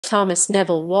Thomas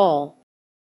Neville Waul.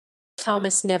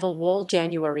 Thomas Neville Waul,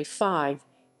 January 5,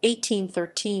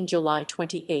 1813, July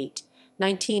 28,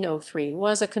 1903,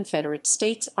 was a Confederate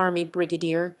States Army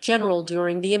brigadier general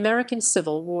during the American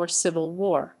Civil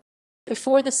War.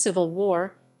 Before the Civil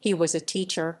War, he was a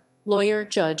teacher, lawyer,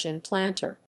 judge, and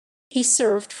planter. He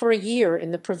served for a year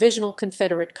in the Provisional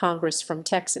Confederate Congress from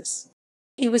Texas.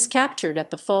 He was captured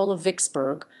at the fall of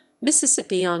Vicksburg,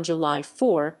 Mississippi on July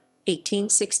 4,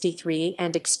 1863,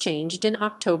 and exchanged in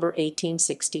October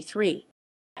 1863.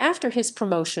 After his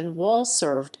promotion, Waul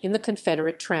served in the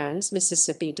Confederate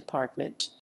Trans-Mississippi Department.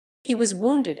 He was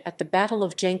wounded at the Battle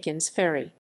of Jenkins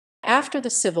Ferry. After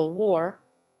the Civil War,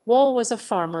 Waul was a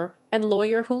farmer and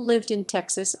lawyer who lived in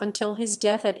Texas until his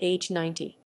death at age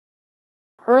 90.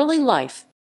 Early life.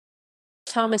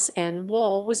 Thomas N.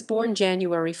 Waul was born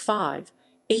January 5,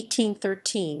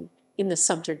 1813, in the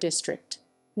Sumter District,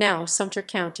 now Sumter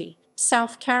County,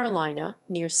 South Carolina,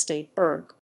 near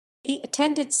Statesburg. He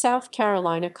attended South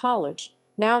Carolina College,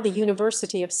 now the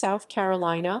University of South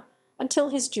Carolina, until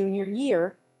his junior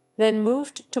year, then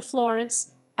moved to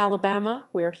Florence, Alabama,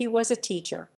 where he was a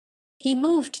teacher. He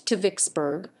moved to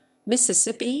Vicksburg,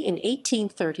 Mississippi in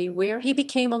 1830, where he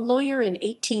became a lawyer in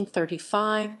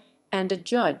 1835 and a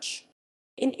judge.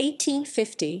 In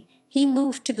 1850, he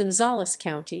moved to Gonzales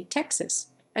County, Texas,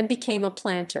 and became a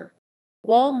planter.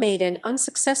 Waul made an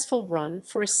unsuccessful run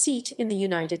for a seat in the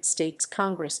United States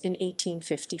Congress in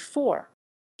 1854.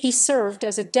 He served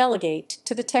as a delegate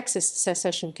to the Texas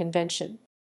Secession Convention.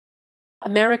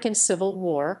 American Civil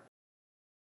War.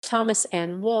 Thomas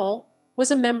N. Waul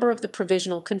was a member of the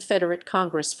Provisional Confederate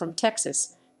Congress from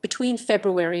Texas between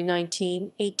February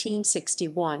 19,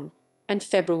 1861, and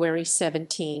February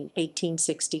 17,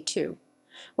 1862,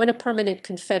 when a permanent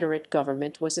Confederate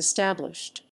government was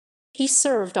established. He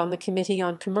served on the Committee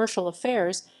on Commercial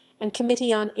Affairs and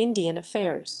Committee on Indian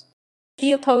Affairs.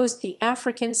 He opposed the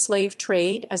African slave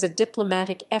trade as a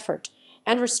diplomatic effort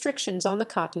and restrictions on the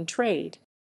cotton trade.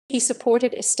 He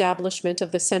supported establishment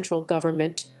of the central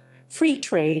government, free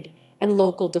trade, and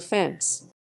local defense.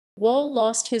 Waul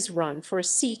lost his run for a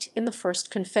seat in the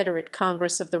First Confederate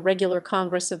Congress of the Regular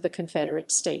Congress of the Confederate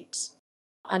States.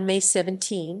 On May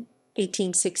 17,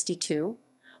 1862,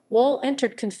 Waul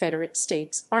entered Confederate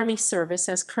States Army service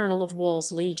as colonel of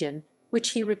Waul's Legion,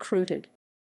 which he recruited.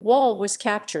 Waul was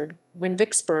captured when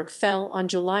Vicksburg fell on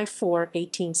July 4,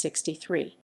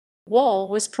 1863. Waul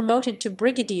was promoted to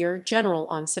brigadier general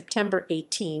on September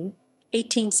 18,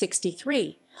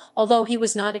 1863, although he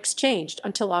was not exchanged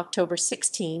until October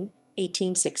 16,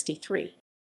 1863.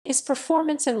 His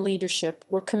performance and leadership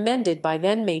were commended by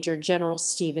then Major General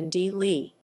Stephen D.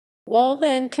 Lee. Waul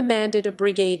then commanded a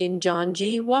brigade in John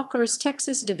G. Walker's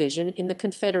Texas Division in the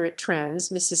Confederate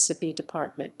Trans-Mississippi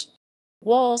Department.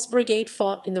 Waul's brigade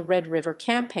fought in the Red River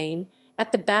Campaign,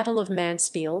 at the Battle of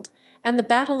Mansfield, and the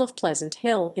Battle of Pleasant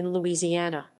Hill in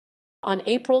Louisiana. On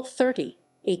April 30,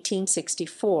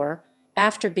 1864,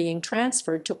 after being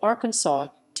transferred to Arkansas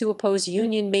to oppose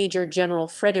Union Major General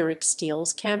Frederick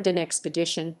Steele's Camden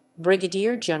expedition,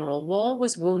 Brigadier General Waul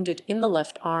was wounded in the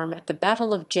left arm at the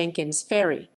Battle of Jenkins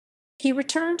Ferry. He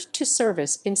returned to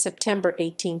service in September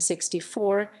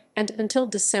 1864 and until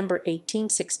December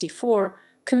 1864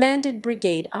 commanded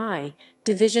Brigade I,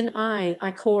 Division I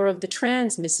Corps of the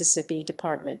Trans-Mississippi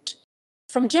Department.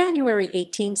 From January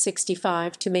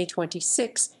 1865 to May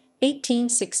 26,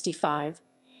 1865,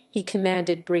 he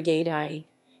commanded Brigade I,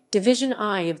 Division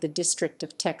I of the District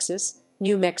of Texas,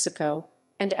 New Mexico,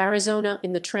 and Arizona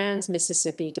in the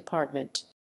Trans-Mississippi Department.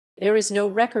 There is no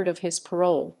record of his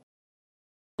parole.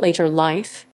 Later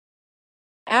life.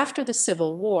 After the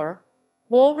Civil War,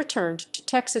 Waul returned to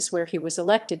Texas, where he was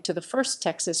elected to the First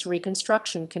Texas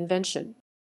Reconstruction Convention.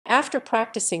 After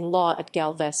practicing law at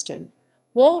Galveston,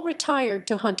 Waul retired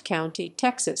to Hunt County,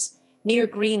 Texas, near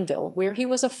Greenville, where he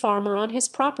was a farmer on his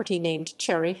property named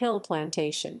Cherry Hill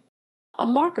Plantation. A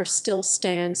marker still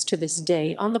stands to this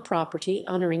day on the property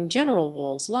honoring General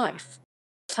Waul's life.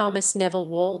 Thomas Neville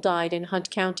Waul died in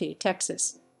Hunt County,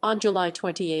 Texas, on July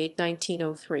 28,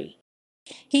 1903.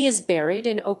 He is buried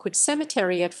in Oakwood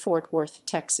Cemetery at Fort Worth,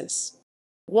 Texas.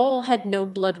 Waul had no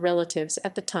blood relatives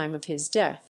at the time of his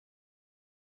death.